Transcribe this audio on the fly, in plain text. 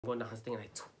going down his thing and I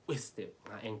twisted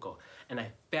my ankle and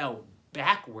I fell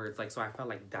backwards, like, so I fell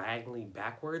like diagonally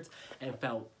backwards and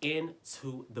fell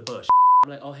into the bush.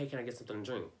 I'm like, oh, hey, can I get something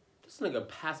to drink? This nigga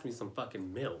passed me some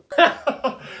fucking milk.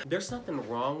 There's nothing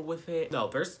wrong with it.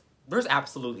 No, there's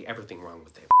absolutely everything wrong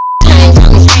with it.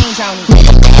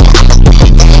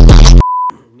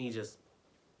 Me just,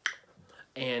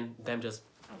 and them just,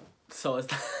 so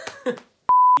it's,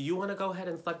 you wanna go ahead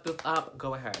and suck this up?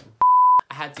 Go ahead.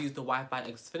 I had to use the Wi-Fi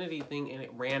Xfinity thing and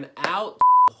it ran out.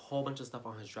 A whole bunch of stuff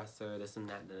on his dresser, this and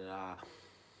that, da, da, da.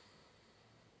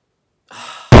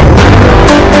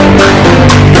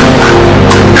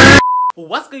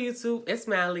 What's good, YouTube? It's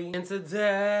Mally, and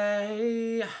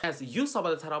today, as you saw by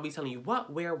the title, I'll be telling you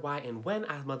what, where, why, and when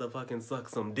I motherfucking suck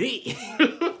some D.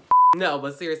 No,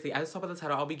 but seriously, as you saw by the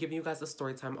title, I'll be giving you guys a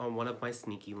story time on one of my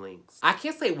sneaky links. I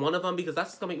can't say one of them because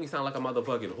that's just gonna make me sound like a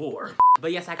motherfucking whore.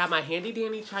 But yes, I got my handy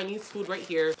dandy Chinese food right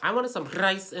here. I wanted some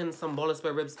rice and some boneless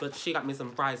spare ribs, but she got me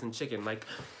some fries and chicken. Like,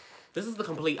 this is the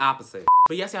complete opposite.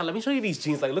 But yes, y'all, let me show you these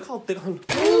jeans. Like, look how thick. Ooh,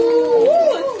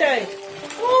 it's nice.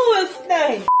 Ooh, it's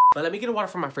nice. But let me get a water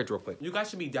from my fridge real quick. You guys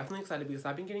should be definitely excited because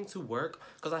I've been getting to work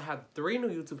because I have 3 new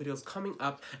YouTube videos coming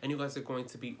up and you guys are going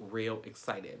to be real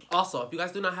excited. Also, if you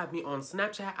guys do not have me on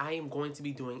Snapchat, I am going to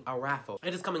be doing a raffle.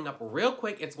 It is coming up real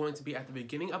quick. It's going to be at the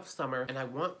beginning of summer and I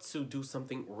want to do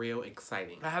something real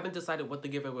exciting. I haven't decided what the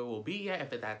giveaway will be yet,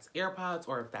 if that's AirPods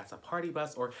or if that's a party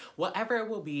bus or whatever it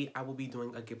will be, I will be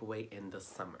doing a giveaway in the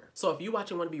summer. So if you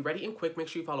watching want to be ready and quick, make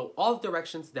sure you follow all the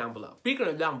directions down below. Speaking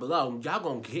of down below, y'all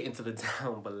gonna get into the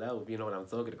down below. If you know what I'm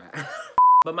talking about.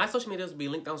 But my social medias will be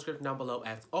linked down the description down below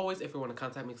as always if you want to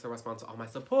contact me, so I respond to all my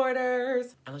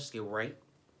supporters. And let's just get right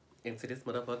into this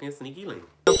motherfucking sneaky link.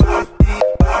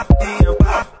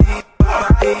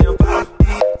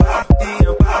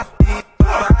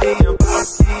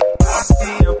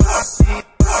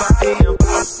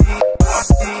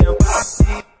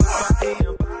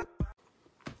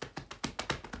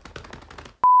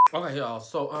 Okay, y'all,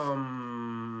 so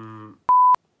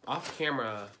off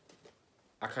camera,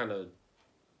 I kind of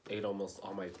ate almost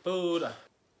all my food. I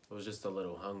was just a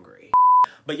little hungry.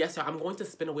 But yes, y'all, I'm going to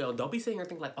spin a wheel. Don't be sitting here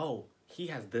thinking like, oh, he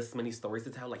has this many stories to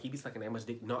tell. Like, he be sucking that much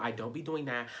dick. No, I don't be doing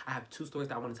that. I have 2 stories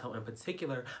that I want to tell in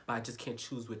particular, but I just can't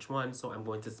choose which one. So I'm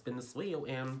going to spin this wheel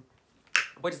and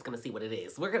we're just going to see what it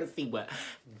is. We're going to see what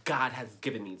God has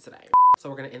given me today. So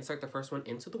we're going to insert the first one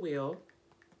into the wheel.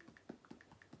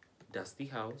 Dusty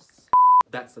House.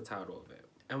 That's the title of it.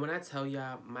 And when I tell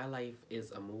y'all, my life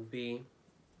is a movie.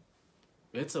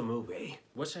 It's a movie.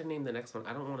 What should I name the next one?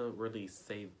 I don't want to really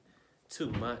say too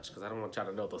much because I don't want y'all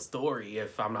to know the story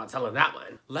if I'm not telling that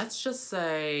one. Let's just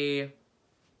say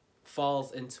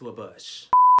falls into a bush.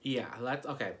 Yeah,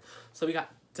 okay. So we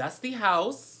got Dusty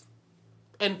House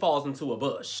and falls into a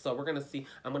bush. So we're going to see,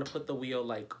 I'm going to put the wheel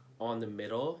like on the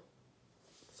middle.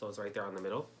 So it's right there on the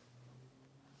middle.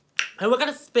 And we're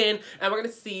going to spin and we're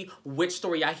going to see which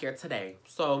story I hear today.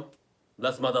 So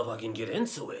let's motherfucking get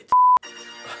into it.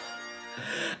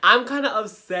 I'm kind of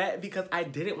upset because I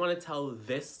didn't want to tell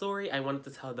this story. I wanted to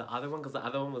tell the other one because the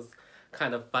other one was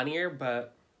kind of funnier,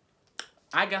 but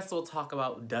I guess we'll talk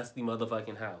about Dusty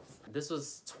motherfucking House. This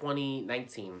was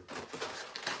 2019.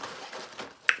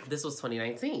 This was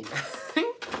 2019.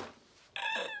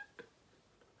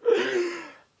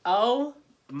 Oh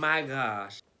my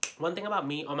gosh. One thing about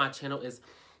me on my channel is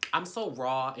I'm so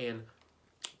raw and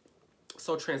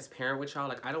so transparent with y'all.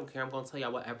 Like, I don't care. I'm gonna tell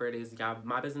y'all whatever it is. Y'all,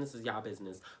 my business is y'all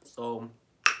business. So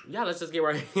yeah, let's just get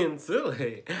right into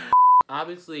it.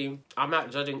 Obviously, I'm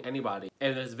not judging anybody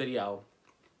in this video,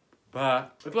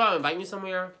 but if y'all invite me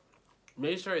somewhere,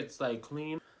 make sure it's like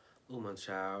clean. Ooh, my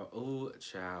child. Ooh,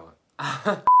 child.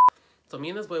 So me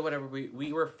and this boy, whatever,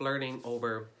 we were flirting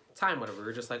over time, whatever. We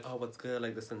were just like, oh, what's good,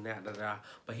 like this and that, da da.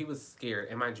 But he was scared,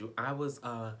 and mind you, I was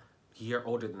a year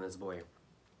older than this boy.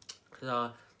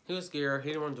 He was scared. He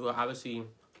didn't want to do it. Obviously,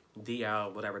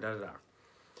 DL, whatever, da da da.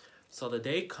 So the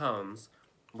day comes,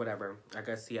 whatever. I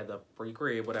guess he had the free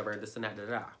crib, whatever, this and that, da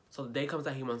da. So the day comes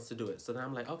that he wants to do it. So then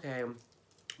I'm like, okay,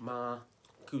 ma,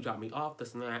 can you drop me off,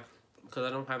 this and that? Because I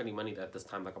don't have any money at this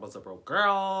time. Like, I was a broke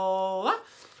girl.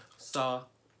 So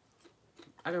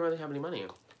I didn't really have any money.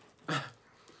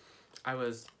 I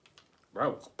was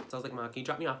broke. So I was like, ma, can you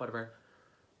drop me off, whatever?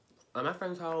 At my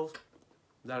friend's house,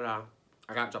 da da.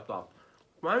 I got dropped off.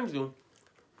 Mind you,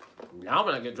 now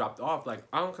when I get dropped off, like,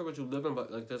 I don't care what you live in,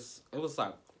 but like this, it was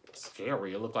like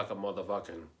scary. It looked like a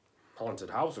motherfucking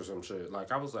haunted house or some shit.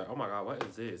 Like, I was like, oh my God, what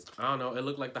is this? I don't know. It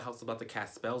looked like the house was about to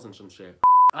cast spells and some shit.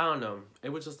 I don't know. It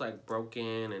was just like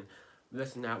broken and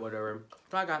this and that, whatever.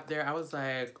 So I got there. I was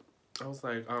like,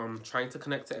 trying to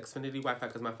connect to Xfinity Wi-Fi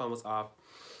because my phone was off.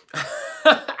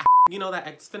 You know, that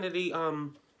Xfinity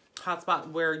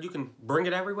hotspot where you can bring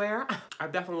it everywhere. I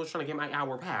definitely was trying to get my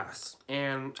hour pass,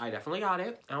 and I definitely got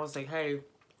it. I was like, hey,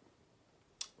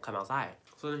 come outside.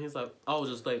 So then he's like, oh,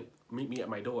 just like meet me at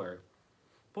my door.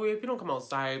 Boy, if you don't come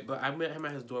outside, but I met him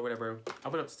at his door, whatever. I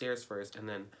went upstairs first, and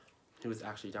then he was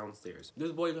actually downstairs.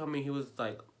 This boy told me he was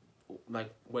like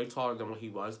way taller than what he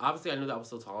was. Obviously, I knew that I was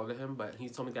still taller than him, but he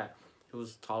told me that he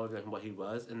was taller than what he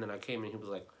was. And then I came and he was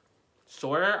like,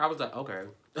 shorter? I was like, okay.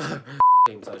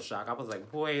 Came to a shock. I was like,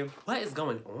 boy, what is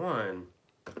going on?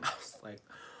 I was like,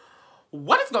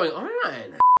 what is going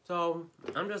on? So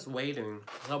I'm just waiting.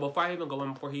 So before I even go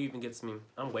in, before he even gets me,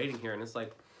 I'm waiting here, and it's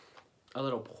like a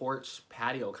little porch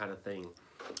patio kind of thing.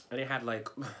 And it had like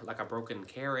a broken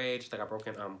carriage, like a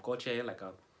broken coche, like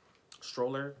a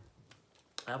stroller.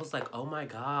 I was like, oh my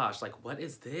gosh, like what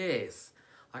is this?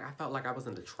 Like I felt like I was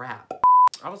in the trap.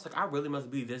 I was like, I really must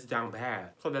be this down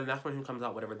bad. So then that's when he comes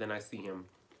out, whatever, then I see him,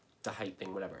 the height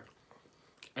thing, whatever.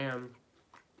 And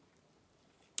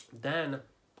then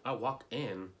I walk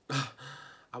in.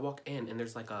 And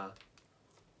there's like a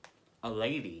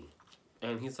lady.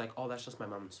 And he's like, oh, that's just my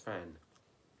mom's friend.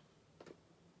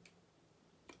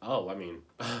 Oh, I mean,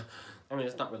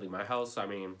 it's not really my house. I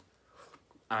mean,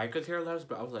 I could care less,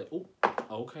 but I was like, oh,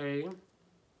 okay.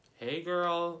 Hey,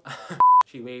 girl.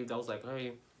 She waved. I was like,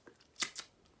 hey.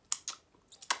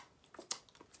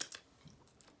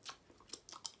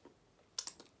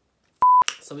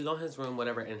 So we go in his room,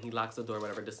 whatever, and he locks the door,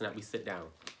 whatever, this and that. We sit down.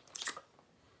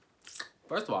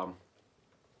 First of all,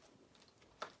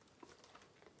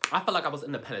 I felt like I was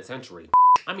in the penitentiary.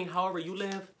 I mean, however you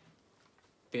live,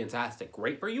 fantastic.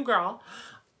 Great for you, girl.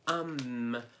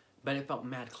 But it felt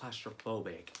mad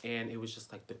claustrophobic. And it was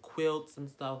just like the quilts and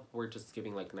stuff were just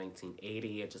giving like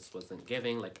 1980. It just wasn't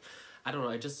giving. Like, I don't know.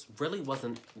 It just really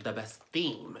wasn't the best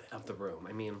theme of the room.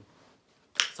 I mean,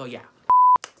 so yeah.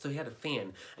 So he had a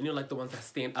fan. And you know, like the ones that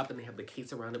stand up and they have the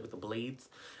case around it with the blades.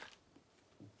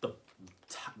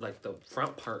 Like the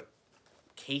front part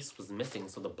case was missing,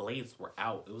 so the blades were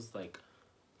out. It was like,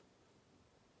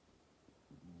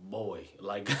 boy,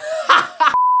 like,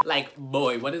 like,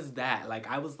 boy, what is that? Like,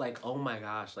 I was like, oh my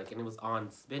gosh, like, and it was on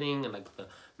spinning, and like the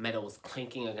metal was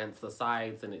clanking against the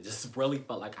sides, and it just really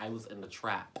felt like I was in the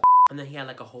trap. And then he had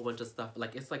like a whole bunch of stuff,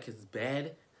 like it's like his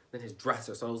bed, then his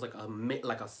dresser, so it was like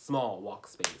a small walk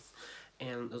space,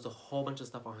 and there was a whole bunch of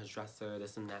stuff on his dresser,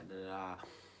 this and that, da, da, da.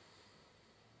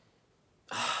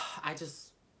 I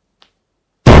just...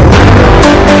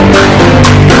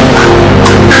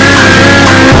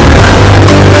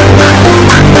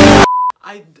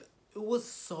 It was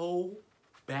so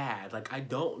bad. Like, I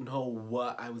don't know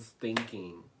what I was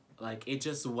thinking. Like, it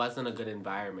just wasn't a good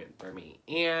environment for me.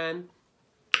 And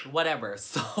whatever.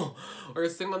 So, we were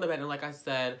sitting on the bed, and like I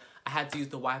said, I had to use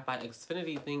the Wi-Fi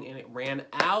Xfinity thing, and it ran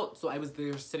out. So I was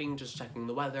there sitting, just checking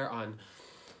the weather on...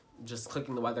 Just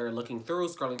clicking the weather, looking through,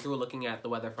 scrolling through, looking at the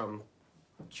weather from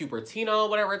Cupertino,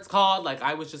 whatever it's called. Like,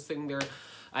 I was just sitting there.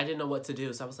 I didn't know what to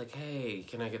do. So I was like, hey,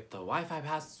 can I get the Wi-Fi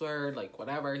password? Like,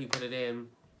 whatever. He put it in.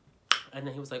 And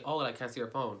then he was like, oh, I can't see your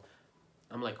phone.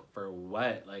 I'm like, for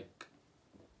what? Like,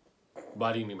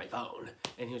 why do you need my phone?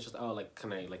 And he was just, oh, like,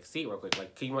 can I, like, see it real quick?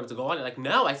 Like, can you want it to go on it? Like,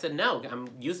 no. I said, no. I'm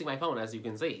using my phone, as you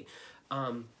can see.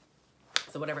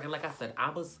 So whatever, and like I said,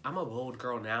 I'm a bold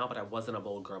girl now, but I wasn't a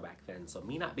bold girl back then. So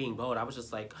me not being bold, I was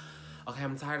just like, okay,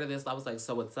 I'm tired of this. I was like,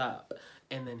 so what's up?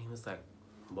 And then he was like,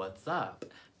 what's up?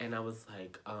 And I was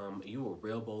like, you were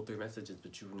real bold through messages,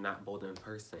 but you were not bold in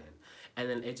person. And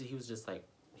then he was just like,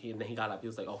 and then he got up, he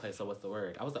was like, okay, so what's the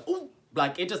word? I was like, ooh,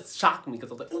 like it just shocked me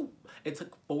because I was like, ooh. It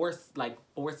took four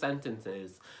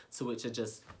sentences to which it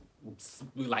just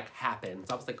like happened.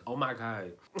 So I was like, oh my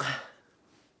God.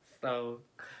 So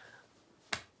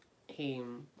he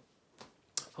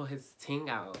pulled his ting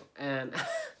out, and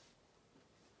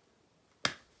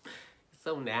it's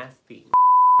so nasty.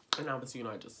 And obviously, you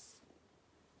know, I just...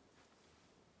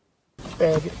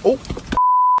 Oh!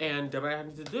 And did what I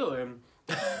had to do,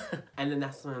 and then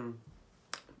that's when,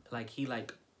 like, he,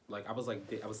 like, I was, like,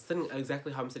 I was sitting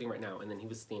exactly how I'm sitting right now, and then he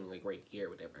was standing, like, right here,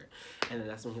 whatever. And then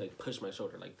that's when he, like, pushed my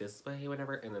shoulder, like, this way,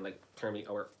 whatever, and then, like, turned me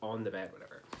over on the bed,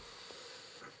 whatever.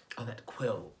 Oh, that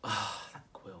quilt. Oh, that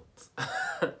quilt.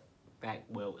 That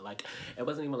quilt. Like, it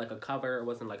wasn't even, like, a cover. It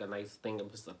wasn't, like, a nice thing. It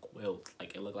was just a quilt.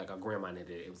 Like, it looked like a grandma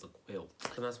knitted it. It was a quilt.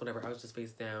 And that's whatever. I was just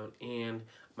face down, and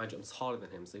mind you, I'm taller than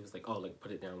him. So he was like, oh, like,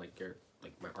 put it down, like, your,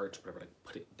 like, my arch, whatever. Like,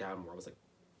 put it down more. I was, like,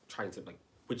 trying to, like,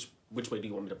 which way do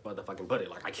you want me to motherfucking put it?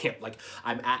 Like, I can't, like,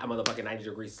 I'm at a motherfucking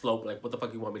 90-degree slope. Like, what the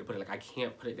fuck you want me to put it? Like, I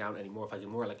can't put it down anymore. If I do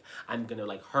more, like, I'm gonna,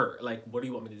 like, hurt. Like, what do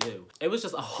you want me to do? It was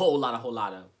just a whole lot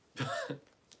of...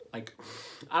 Like,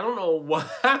 I don't know what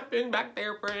happened back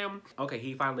there for him. Okay,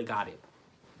 he finally got it.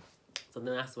 So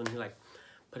then that's when he like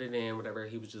put it in, whatever.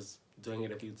 He was just doing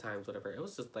it a few times, whatever. It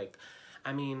was just like,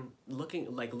 I mean, looking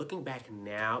back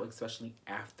now, especially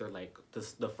after like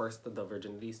the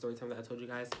virginity story time that I told you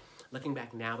guys, looking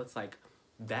back now, it's like,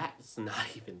 that's not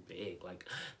even big. Like,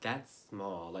 that's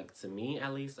small. Like, to me,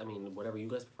 at least, I mean, whatever you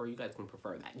guys prefer, you guys can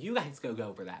prefer that. You guys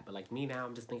go for that. But, like, me now,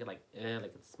 I'm just thinking, like,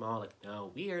 like, it's small. Like,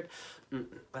 no, weird.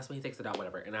 That's why he takes it out,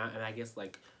 whatever. And I guess,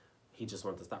 like, he just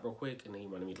wanted to stop real quick. And then he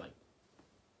wanted me to, like,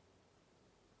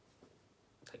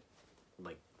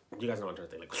 you guys know what I'm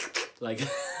trying to say. Like,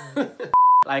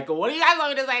 like, what do you guys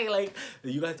want me to say? Like,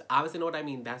 you guys obviously know what I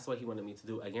mean. That's what he wanted me to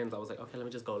do. Again, so I was like, okay, let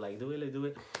me just go, like, do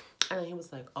it. And then he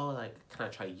was like, oh, like, can I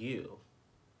try you?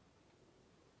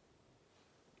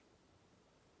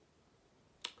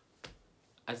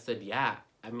 I said, yeah.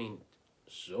 I mean,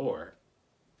 sure.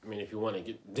 I mean, if you want to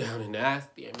get down and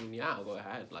nasty, I mean, yeah, go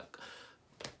ahead. Like,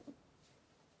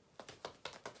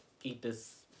 eat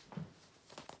this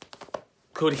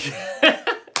cootie.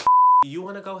 You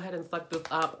want to go ahead and suck this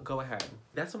up? Go ahead.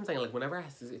 That's what I'm saying. Like, whenever I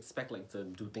expect, like, to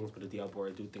do things with a DL boy or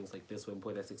do things like this with a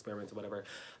boy that's experiments or whatever,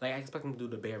 like, I expect them to do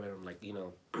the bare minimum. Like, you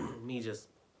know, me just,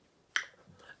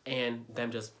 and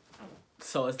them just,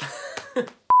 so it's,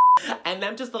 and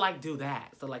them just to, like, do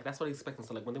that. So, like, that's what I expect.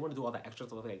 So, like, when they want to do all the extra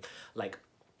stuff, like,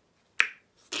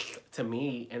 to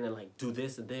me, and then, like, do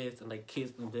this and this, and, like,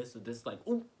 kiss and this, like,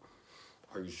 ooh,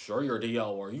 are you sure you're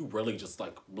DL, or are you really just,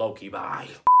 like, low-key bi?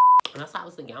 And that's what I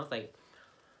was thinking. I was like,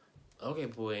 okay,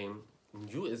 boy,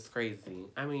 you is crazy.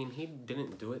 I mean, he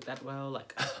didn't do it that well.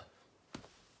 Like,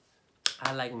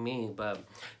 I like me, but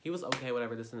he was okay,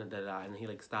 whatever, this and that, and he,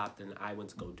 like, stopped, and I went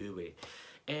to go do it.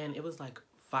 And it was, like,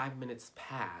 5 minutes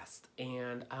past,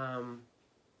 and,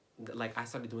 like, I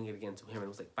started doing it again to him, and it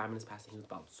was, like, 5 minutes past, and he was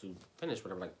about to finish,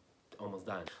 whatever, like, almost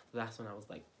done. So that's when I was,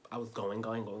 like, I was going,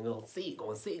 going sick,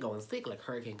 like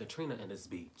Hurricane Katrina in this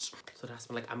beach. So that's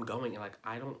when, like, I'm going, and, like,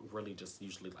 I don't really just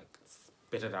usually, like,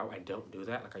 spit it out. I don't do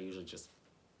that. Like, I usually just,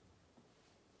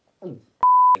 ooh.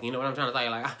 You know what I'm trying to say?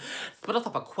 Like, spit us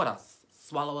off a quitters,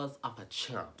 swallow us off a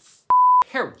chumps.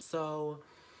 Here. So,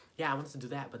 yeah, I wanted to do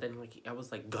that, but then, like, I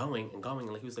was, like, going, and,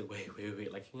 like, he was like,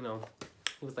 wait, like, you know,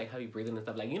 he was, like, heavy breathing and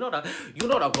stuff, like, you know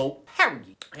the go,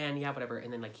 Harry. And, yeah, whatever,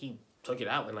 and then, like, he took it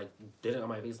out and, like, did it on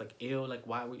my face, like, ew, like,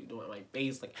 why were you doing it on my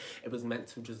face? Like, it was meant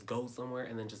to just go somewhere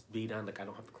and then just be done. Like, I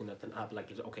don't have to clean nothing up.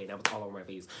 Like, okay, that was all over my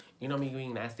face. You know me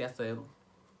being nasty, I said,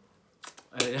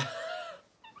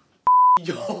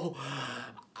 yo,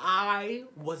 I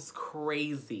was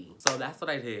crazy. So that's what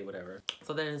I did, whatever.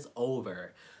 So then it's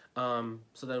over. So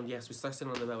then, yes, we start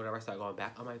sitting on the bed, whatever. I start going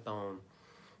back on my phone.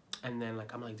 And then,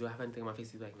 like, I'm like, do I have anything on my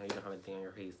face? He's like, no, you don't have anything on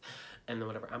your face. And then,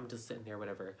 whatever, I'm just sitting there,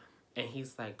 whatever. And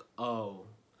he's like,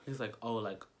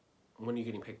 like, when are you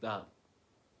getting picked up?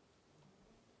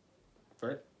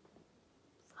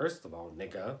 First of all,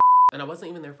 nigga. And I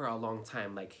wasn't even there for a long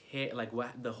time. Like,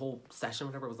 the whole session,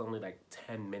 whatever, was only, like,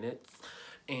 10 minutes.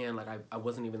 And, like, I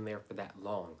wasn't even there for that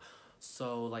long.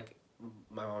 So, like,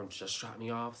 my mom just dropped me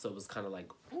off. So it was kind of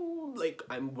like, ooh, like,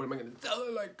 what am I going to tell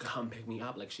her? Like, come pick me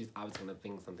up. Like, she's obviously going to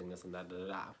think something, this and that,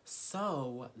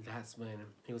 So that's when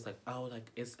he was like, oh,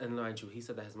 like, and mind you, he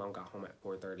said that his mom got home at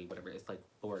 4:30, whatever. It's like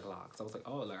 4 o'clock. So I was like,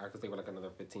 oh, like, I could stay for like another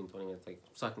 15, 20 minutes, like,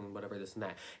 sucking, whatever, this and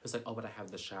that. He was like, oh, but I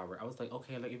have the shower. I was like,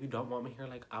 okay, like, if you don't want me here,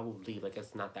 like, I will leave. Like,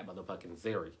 it's not that motherfucking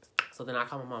serious. So then I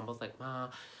called my mom. I was like, Ma,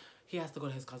 he has to go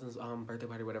to his cousin's birthday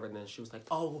party, whatever. And then she was like,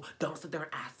 oh, don't sit there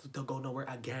and ask to go nowhere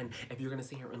again if you're going to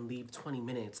sit here and leave 20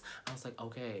 minutes. I was like,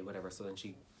 okay, whatever. So then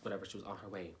she was on her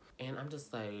way. And I'm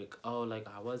just like, oh, like,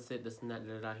 how was it? This and that,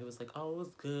 He was like, oh, it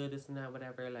was good, this and that,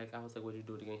 whatever. Like, I was like, would you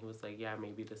do it again? He was like, yeah,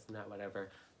 maybe this and that, whatever.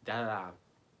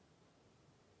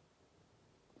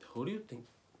 Who do you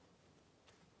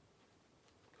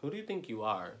think you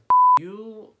are?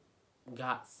 You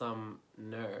got some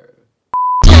nerve.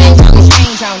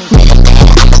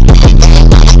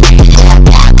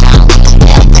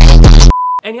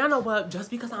 And y'all know what? Just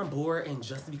because I'm bored and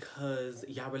just because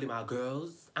y'all really my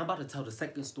girls, I'm about to tell the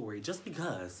second story just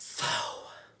because. So,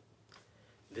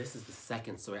 this is the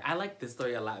second story. I like this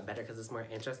story a lot better because it's more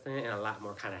interesting and a lot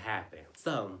more kind of happened.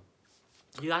 So,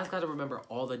 you guys got to remember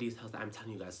all the details that I'm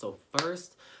telling you guys. So,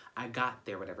 first, I got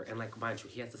there, whatever, and, like, mind you,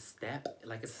 he has a step,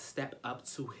 like, it's a step up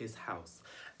to his house,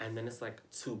 and then it's, like,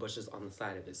 2 bushes on the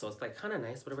side of it, so it's, like, kind of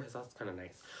nice, whatever, his house is kind of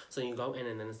nice. So you go in,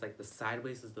 and then it's, like, the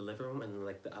sideways is the living room, and then,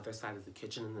 like, the other side is the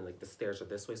kitchen, and then, like, the stairs are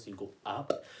this way, so you go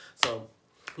up. So,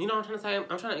 you know what I'm trying to say?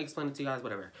 I'm trying to explain it to you guys,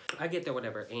 whatever. I get there,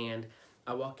 whatever, and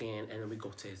I walk in, and then we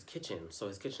go to his kitchen. So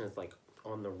his kitchen is, like,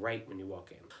 on the right when you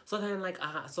walk in. So then like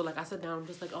I sit down, I'm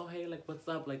just like, oh hey, like what's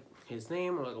up, like his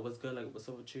name, or like what's good, like what's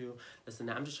up with you, this and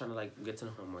that. I'm just trying to like get to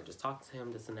know him more, just talk to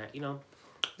him, this and that, you know,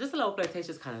 just a little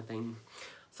flirtatious kind of thing.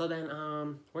 So then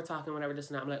we're talking, whatever, this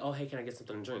and that. I'm like, oh hey, can I get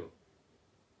something to drink?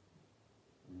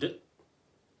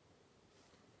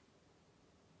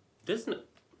 This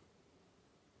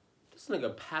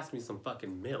nigga passed me some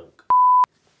fucking milk.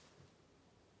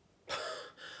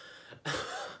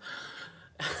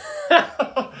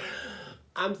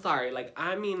 I'm sorry, like,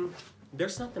 I mean,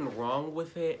 there's nothing wrong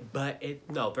with it, but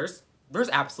there's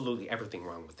absolutely everything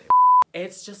wrong with it.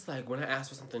 It's just like, when I ask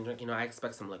for something to drink, you know, I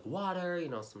expect some like water, you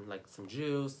know, some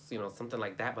juice, you know, something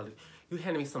like that, but you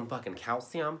handed me some fucking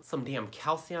calcium, some damn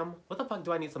calcium. What the fuck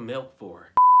do I need some milk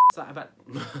for? So I bet,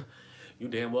 you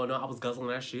damn well know I was guzzling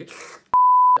that shit.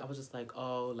 I was just like,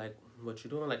 oh, like, what you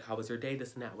doing? Like, how was your day?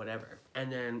 This and that, whatever.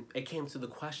 And then it came to the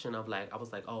question of like, I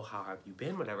was like, oh, how have you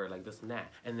been? Whatever, like this and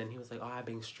that. And then he was like, oh, I've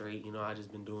been straight. You know, I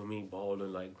just been doing me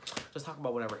balling, like, just talk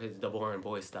about whatever, the boring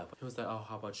boy stuff. He was like, oh,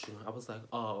 how about you? I was like,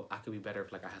 oh, I could be better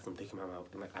if like I had some dick in my mouth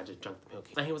and like I just drank the milk.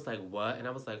 And he was like, what? And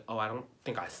I was like, oh, I don't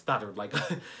think I stuttered. Like,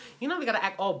 you know, we gotta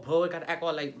act all boy, gotta act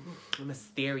all like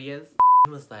mysterious.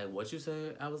 He was like, what you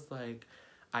said? I was like,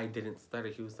 I didn't stutter.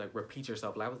 He was like, repeat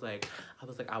yourself. Like, I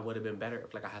was like, I would have been better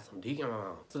if like I had some dick in my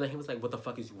mouth. So then he was like, what the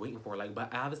fuck is you waiting for? Like,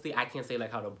 but obviously I can't say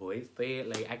like how the boys say it.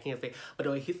 Like, I can't say, but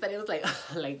the way he said it was like,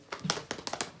 like,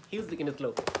 he was licking his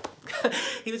loop.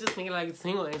 He was just thinking like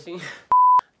single and shit.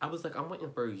 I was like, I'm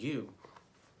waiting for you.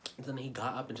 And then he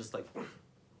got up and just like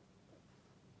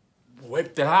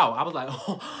whipped it out. I was like,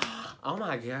 oh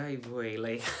my God, boy.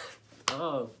 Like,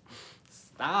 oh,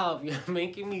 stop. You're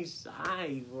making me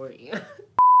shy, boy.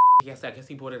 Yes, I guess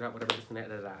he brought it up, whatever, this and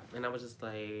that. And I was just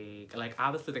like,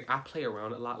 obviously, like, I play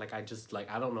around a lot. Like, I just,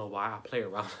 like, I don't know why I play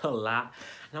around a lot.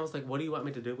 And I was like, what do you want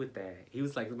me to do with that? He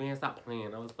was like, man, stop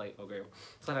playing. I was like, okay.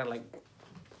 So then, like,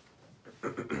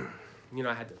 you know,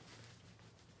 I had to,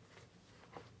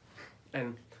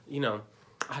 and, you know,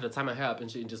 I had to tie my hair up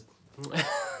and shit and just,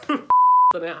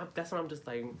 so then that's when I'm just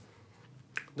like,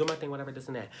 do my thing, whatever, this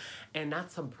and that. And not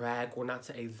to brag or not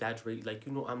to exaggerate, like,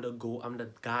 you know, I'm the GOAT, I'm the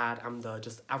God, I'm the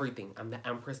just everything. I'm the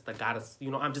Empress, the Goddess,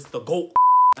 you know, I'm just the GOAT.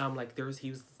 Like, he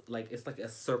was, like, it's like a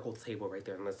circle table right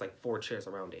there, and there's, like, 4 chairs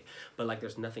around it. But, like,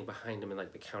 there's nothing behind him, and,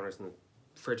 like, the counters and the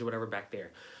fridge or whatever back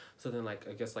there. So then, like,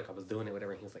 I guess, like, I was doing it,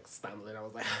 whatever, and he was, like, stumbling. I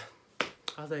was like,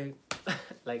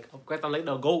 like, of course, I'm, like,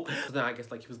 the GOAT. So then I guess,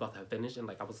 like, he was about to finish, and,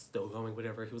 like, I was still going,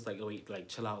 whatever. He was, like, oh, wait, like,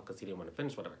 chill out, because he didn't want to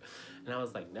finish, whatever. And I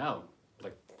was like, no.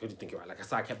 Like, who do you think you are? Like,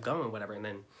 so I kept going, whatever, and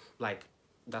then, like,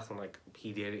 that's when, like,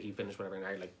 he did it, he finished, whatever, and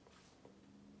I, like,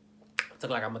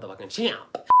 took like a motherfucking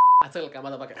champ. I took like a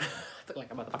motherfucker.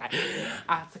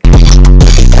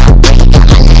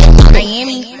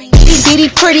 Miami, bitty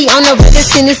pretty on the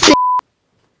realest in the city.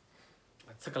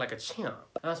 I took it like a champ.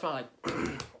 And that's why I, like,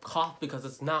 cough, because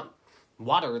it's not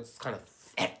water, it's kind of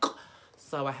thick.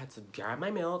 So I had to grab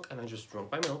my milk, and I just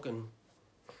drank my milk, and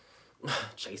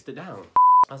chased it down.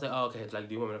 I was like, oh, okay, like,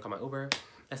 do you want me to call my Uber?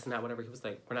 That's not whatever. He was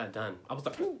like, we're not done. I was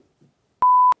like,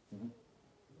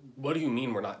 what do you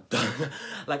mean we're not done?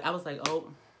 Like, I was like,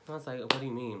 oh, I was like, what do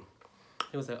you mean?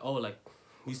 He was like, oh, like,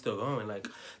 you still going? Like,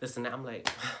 this and that. I'm like,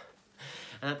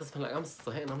 and at this point, like, I'm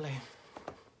sweating. I'm like,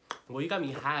 well, you got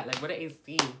me hot. Like, where the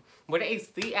AC? Where the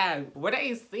AC at? Where the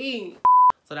AC?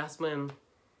 So that's when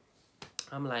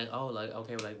I'm like, oh, like,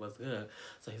 okay, like, what's good?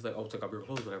 So he's like, oh, take off your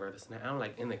clothes, whatever, this and that. And I'm,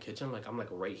 like, in the kitchen. Like, I'm, like,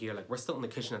 right here. Like, we're still in the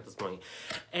kitchen at this point.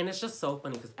 And it's just so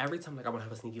funny because every time, like, I want to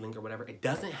have a sneaky link or whatever, it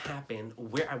doesn't happen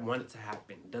where I want it to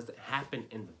happen. It doesn't happen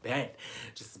in the bed.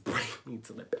 Just bring me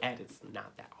to the bed. It's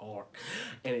not that hard.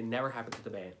 And it never happened to the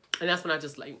bed. And that's when I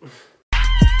just, like...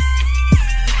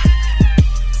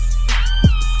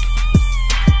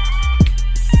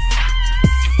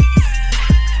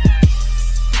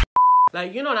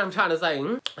 Like, you know what I'm trying to say.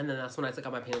 And then that's when I took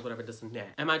out my pants, whatever, this and that.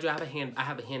 And mind you, I have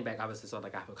a handbag, obviously, so,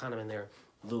 like, I put condom in there,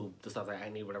 lube, the stuff that I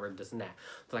need, whatever, this and that.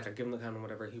 So, like, I give him the condom,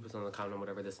 whatever, he puts on the condom,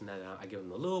 whatever, this and that, and I give him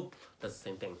the lube, does the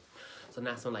same thing. So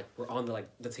that's when, like, we're on the, like,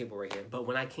 the table right here. But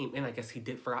when I came in, I guess he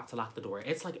did forgot to lock the door.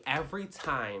 It's, like, every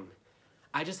time,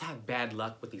 I just have bad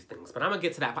luck with these things. But I'm gonna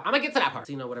get to that part.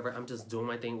 So, you know, whatever, I'm just doing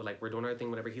my thing, like, we're doing our thing,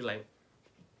 whatever, he, like,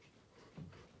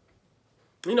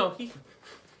 you know, he...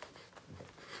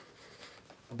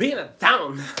 being a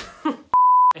down.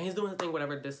 And he's doing his thing,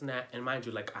 whatever, this and that. And mind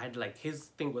you, like, I had, like, his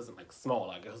thing wasn't, like, small.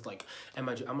 Like, it was, like, and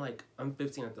mind you, I'm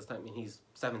 15 at this time, and he's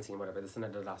 17, whatever, this and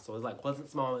that, So it's, like, wasn't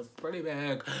small, it's pretty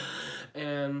big.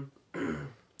 And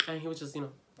he was just, you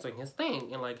know, doing his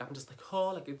thing. And, like, I'm just like, oh,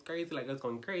 like, it's crazy. Like, it's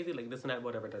going crazy. Like, this and that,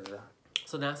 whatever,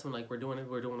 So that's when, like, we're doing it,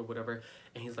 whatever.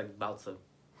 And he's, like, about to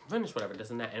finish whatever, this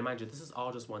and that. And mind you, this is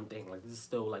all just one thing. Like, this is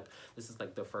still, like, this is,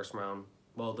 like, the first round.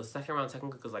 Well, the second round,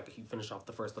 technically, because, like, he finished off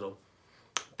the first little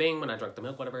thing when I drank the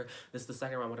milk, whatever. This is the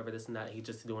second round, whatever, this and that. He's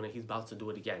just doing it. He's about to do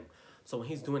it again. So when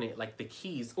he's doing it, like, the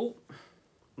keys, ooh.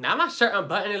 Now my shirt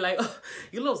unbuttoned and, like, oh,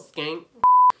 you little skank.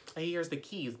 He hears the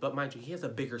keys, but mind you, he has a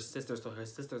bigger sister, so her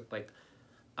sister's, like,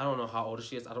 I don't know how old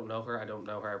she is. I don't know her. I don't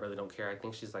know her. I really don't care. I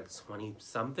think she's, like,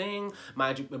 20-something.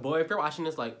 Mind you, boy, if you're watching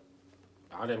this, like,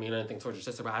 I didn't mean anything towards your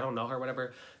sister, but I don't know her,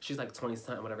 whatever. She's, like,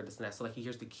 20-something, whatever, this and that. So, like, he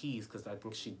hears the keys, because I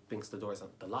think she thinks the door is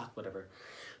the lock, whatever.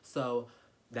 So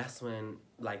that's when,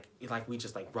 like, we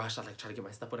just, like, rush. I, like, try to get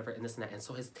my stuff, whatever, and this and that. And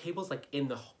so his table's, like, in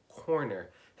the corner.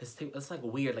 His table, it's, like,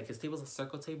 weird. Like, his table's a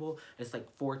circle table. It's, like,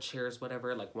 4 chairs,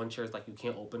 whatever. Like, one chair is, like, you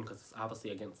can't open because it's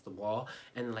obviously against the wall.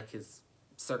 And then, like, his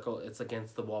circle, it's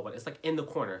against the wall, but it's, like, in the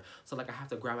corner. So, like, I have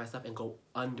to grab my stuff and go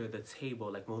under the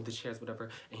table, like, move the chairs, whatever.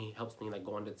 And he helps me, like,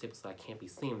 go under the table so I can't be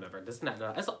seen, whatever. This and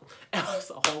that. It's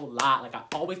a whole lot. Like, I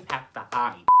always have to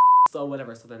hide. So,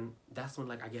 whatever. So, then that's when,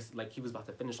 like, I guess, like, he was about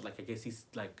to finish. Like, I guess he's,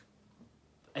 like,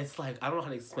 it's, like, I don't know how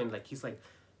to explain it. Like, he's, like,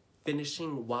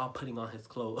 finishing while putting on his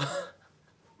clothes.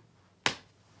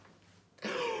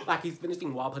 Like, he's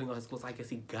finishing while putting on his clothes. I guess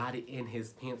he got it in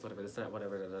his pants, whatever, this and that,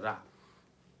 whatever, da-da-da.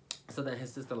 So then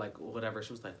his sister, like, whatever,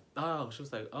 she was like,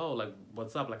 oh, like,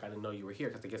 what's up? Like, I didn't know you were here,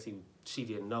 because I guess she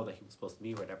didn't know that he was supposed to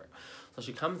be, whatever. So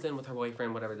she comes in with her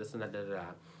boyfriend, whatever, this and that, da-da-da.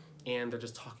 And they're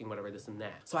just talking, whatever, this and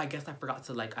that. So I guess I forgot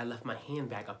to, like, I left my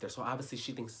handbag up there. So obviously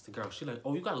she thinks it's a girl. She like,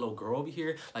 oh, you got a little girl over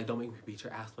here? Like, don't make me beat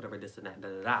your ass, whatever, this and that,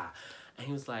 da-da-da. And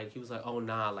he was like, oh,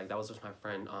 nah, like, that was just my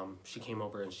friend. She came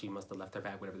over and she must have left her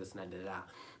bag, whatever, this and that, da-da-da.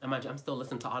 And mind you, I'm still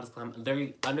listening to all this, because I'm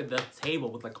literally under the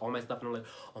table with, like, all my stuff. And I'm like,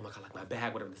 oh, my God, like, my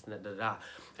bag, whatever, this and that, da-da-da.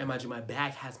 And mind you, my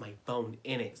bag has my phone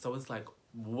in it. So it's like,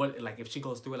 what, like, if she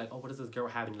goes through it, like, oh, what is this girl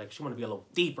having? Like, she want to be a little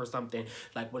thief or something.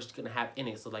 Like, what's she gonna have in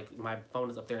it? So, like, my phone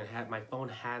is up there, and my phone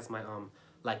has my,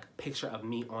 like, picture of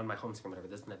me on my home screen, whatever,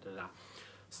 this and that, da-da-da.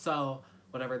 So,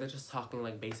 whatever, they're just talking,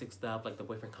 like, basic stuff. Like, the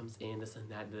boyfriend comes in, this and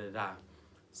that, da-da-da.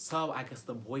 So, I guess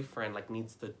the boyfriend, like,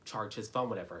 needs to charge his phone,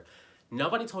 whatever.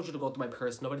 Nobody told you to go through my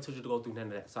purse. Nobody told you to go through none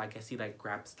of that. So I guess he, like,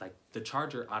 grabs, like, the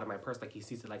charger out of my purse. Like, he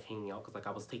sees it, like, hanging out. Because, like,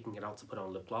 I was taking it out to put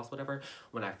on lip gloss, whatever,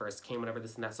 when I first came, whatever,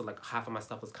 this and that. So, like, half of my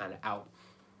stuff was kind of out.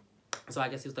 So I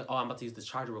guess he was like, oh, I'm about to use this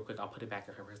charger real quick. I'll put it back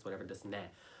in her purse, whatever, this and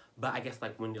that. But I guess,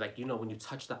 like, when you, like, you know, when you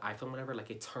touch the iPhone, whatever, like,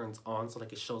 it turns on. So,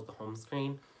 like, it shows the home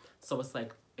screen. So it's,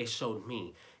 like, it showed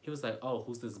me. He was like, oh,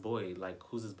 who's this boy? Like,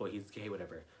 who's this boy? He's gay,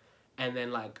 whatever. And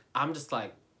then, like, I'm just,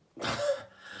 like,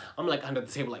 I'm, like, under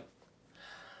the table, like,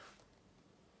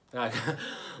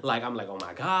 I'm like, oh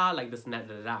my God, like, this and that,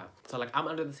 da-da-da. So, like, I'm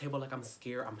under the table, like, I'm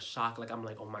scared, I'm shocked, like, I'm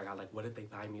like, oh my God, like, what if they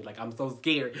find me? Like, I'm so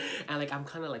scared. And, like, I'm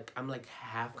kind of, like, I'm, like,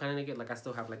 half kind of naked. Like, I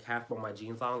still have, like, half on my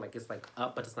jeans on. Like, it's, like,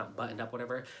 up, but it's not buttoned up,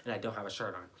 whatever. And I don't have a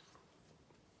shirt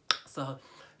on. So,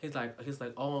 he's like,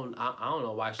 oh, I don't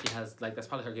know why she has, like, that's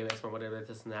probably her gay best friend, whatever,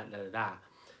 this and that, da-da-da.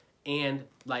 And,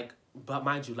 like, but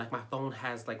mind you, like, my phone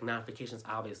has, like, notifications,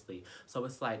 obviously. So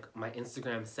it's, like, my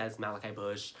Instagram says Malachi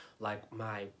Bush. Like,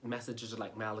 my messages are,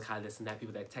 like, Malachi, this and that.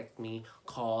 People that text me,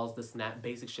 calls, this and that.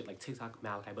 Basic shit, like, TikTok,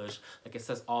 Malachi Bush. Like, it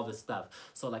says all this stuff.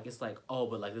 So, like, it's, like, oh,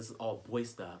 but, like, this is all boy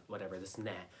stuff, whatever, this and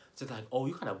that. So it's, like, oh,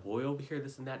 you got a boy over here,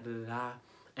 this and that, da-da-da.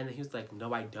 And then he was like,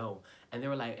 no, I don't. And they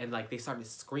were like, and, like, they started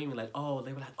screaming, like, oh,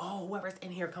 they were like, oh, whoever's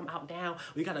in here, come out now.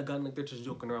 We got a gun, like, they're just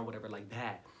joking around, whatever, like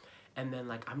that. And then,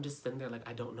 like, I'm just sitting there, like,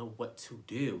 I don't know what to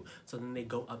do. So then they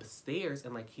go upstairs,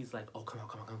 and, like, he's like, oh, come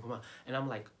on. And I'm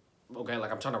like, okay, like,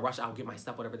 I'm trying to rush out, get my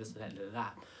stuff, whatever, this and that,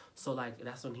 da-da-da. So, like,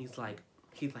 that's when he's like,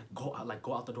 go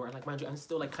out the door. And, like, mind you, I'm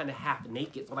still, like, kind of half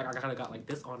naked. So, like, I kind of got, like,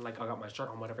 this on, like, I got my shirt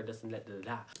on, whatever, this and that,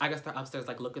 da-da-da. I guess they're upstairs,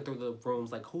 like, looking through the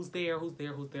rooms, like, who's there,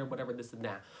 whatever, this and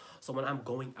that. So when I'm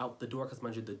going out the door, because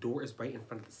mind you, the door is right in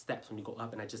front of the steps when you go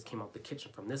up, and I just came out the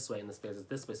kitchen from this way, and the stairs is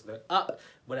this way. So they're up,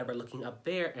 whatever, looking up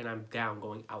there, and I'm down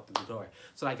going out through the door.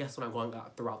 So I guess when I'm going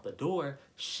out throughout the door,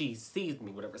 she sees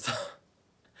me, whatever. So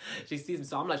she sees me,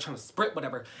 so I'm, like, trying to sprint,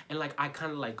 whatever. And, like, I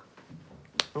kind of, like,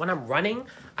 when I'm running,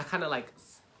 I kind of, like,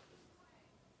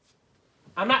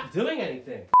 I'm not doing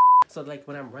anything. So, like,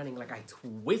 when I'm running, like, I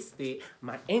twisted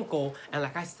my ankle, and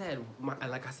like I said,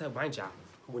 mind y'all,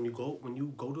 when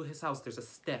you go to his house, there's a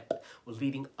step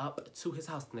leading up to his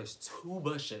house, and there's two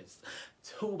bushes.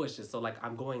 So, like,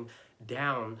 I'm going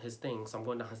down his thing,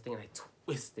 and I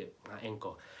twisted my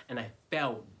ankle, and I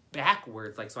fell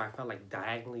backwards, like, so I fell, like,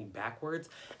 diagonally backwards,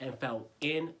 and fell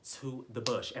into the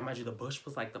bush. And mind you, the bush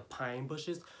was, like, the pine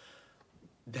bushes.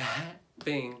 That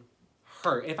thing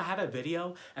hurt. If I have a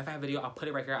video, I'll put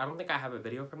it right here. I don't think I have a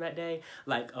video from that day,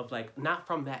 like, of, like, not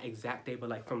from that exact day, but,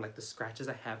 like, from, like, the scratches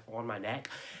I have on my neck.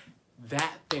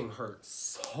 That thing hurt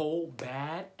so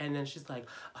bad. And then she was like,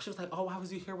 oh, why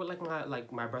was you here with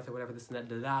my brother, whatever, this and that,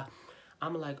 da da.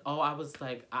 I'm like, oh, I was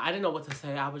like, I didn't know what to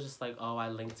say. I was just like, oh, I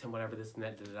linked him, whatever, this and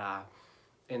that, da da.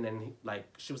 And then, like,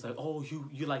 she was like, oh,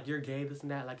 you like, you're gay, this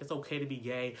and that. Like, it's okay to be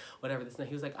gay, whatever, this and that.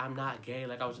 He was like, I'm not gay.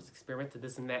 Like, I was just experimenting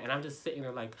this and that. And I'm just sitting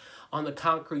there, like, on the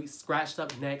concrete, scratched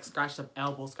up neck, scratched up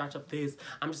elbow, scratched up this.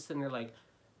 I'm just sitting there, like,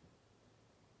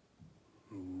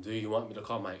 do you want me to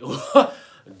call my Uber?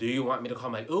 Do you want me to call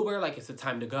my Uber? Like, is it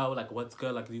time to go? Like, what's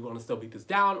good? Like, do you want to still beat this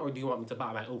down? Or do you want me to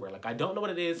buy my Uber? Like, I don't know what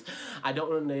it is. I don't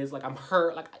know what it is. Like, I'm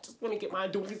hurt. Like, I just want to get my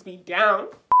duties beat down.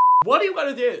 What are you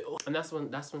gonna do? And that's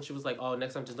when she was like, oh,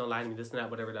 next time just don't lie to me, this and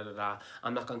that, whatever, da da da.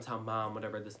 I'm not gonna tell mom,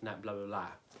 whatever, this and that, blah blah blah.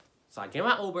 So I get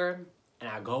my Uber and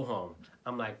I go home.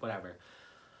 I'm like, whatever.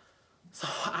 So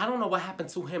I don't know what happened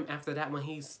to him after that when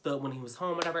he was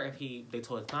home, whatever. If they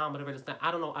told his mom, whatever, this and that. I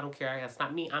don't know. I don't care. That's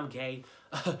not me. I'm gay.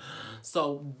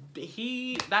 So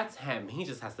that's him. He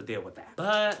just has to deal with that.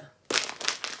 But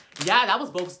yeah, that was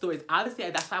both stories. Honestly,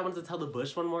 that's why I wanted to tell the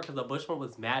Bush one more, because the Bush one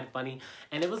was mad funny.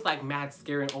 And it was, like, mad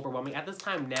scary and overwhelming. At this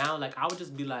time now, like, I would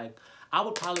just be, like, I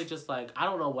would probably just, like, I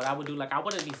don't know what I would do. Like, I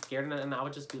wouldn't be scared of it, and I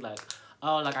would just be, like,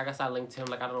 oh, like, I guess I linked him.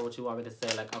 Like, I don't know what you want me to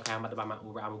say. Like, okay, I'm about to buy my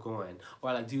Uber. I'm going.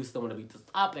 Or, like, do you still want to beat this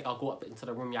up? Like, I'll go up into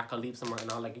the room. Y'all can leave somewhere,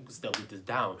 and I'll, like, you can still beat this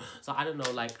down. So, I don't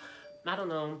know, like, I don't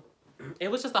know.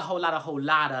 It was just a whole lot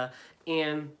of,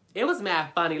 and it was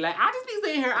mad funny. Like, I just be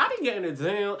sitting here, I be getting it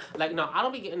down. Like, no, I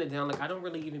don't be getting it down. Like, I don't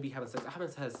really even be having sex. I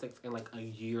haven't had sex in, like, a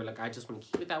year. Like, I just want to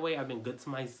keep it that way. I've been good to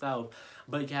myself.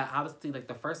 But, yeah, obviously, like,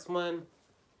 the first one,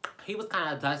 he was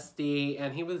kind of dusty,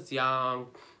 and he was young.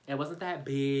 It wasn't that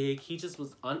big. He just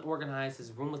was unorganized.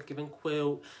 His room was giving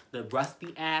quilt. The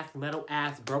rusty-ass,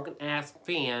 metal-ass, broken-ass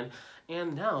fan.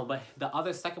 And no, but the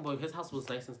other second boy, his house was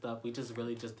nice and stuff. We just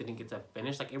really just didn't get to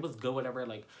finish. Like, it was good, whatever.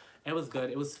 Like, it was good.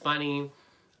 It was funny.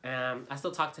 I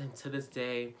still talk to him to this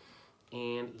day.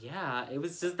 And, yeah, it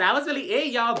was just, that was really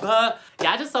it, y'all. But,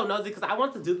 yeah, I just so nosy because I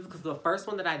wanted to do this because the first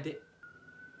one that I did.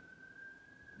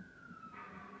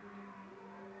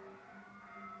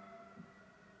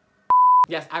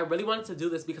 Yes, I really wanted to do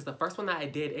this because the first one that I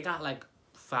did, it got like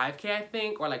 5K, I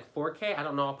think, or like 4K. I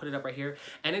don't know. I'll put it up right here.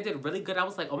 And it did really good. I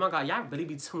was like, oh my God, y'all really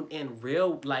be tuned in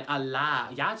real, like, a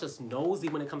lot. Y'all just nosy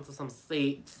when it comes to some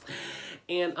sex.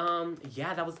 And,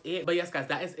 yeah, that was it. But yes, guys,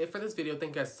 that is it for this video.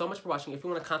 Thank you guys so much for watching. If you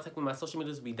want to contact me, my social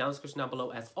medias will be down in the description down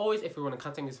below. As always, if you want to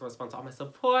contact me to respond to all my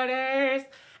supporters.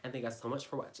 And thank you guys so much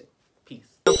for watching.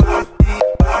 Peace.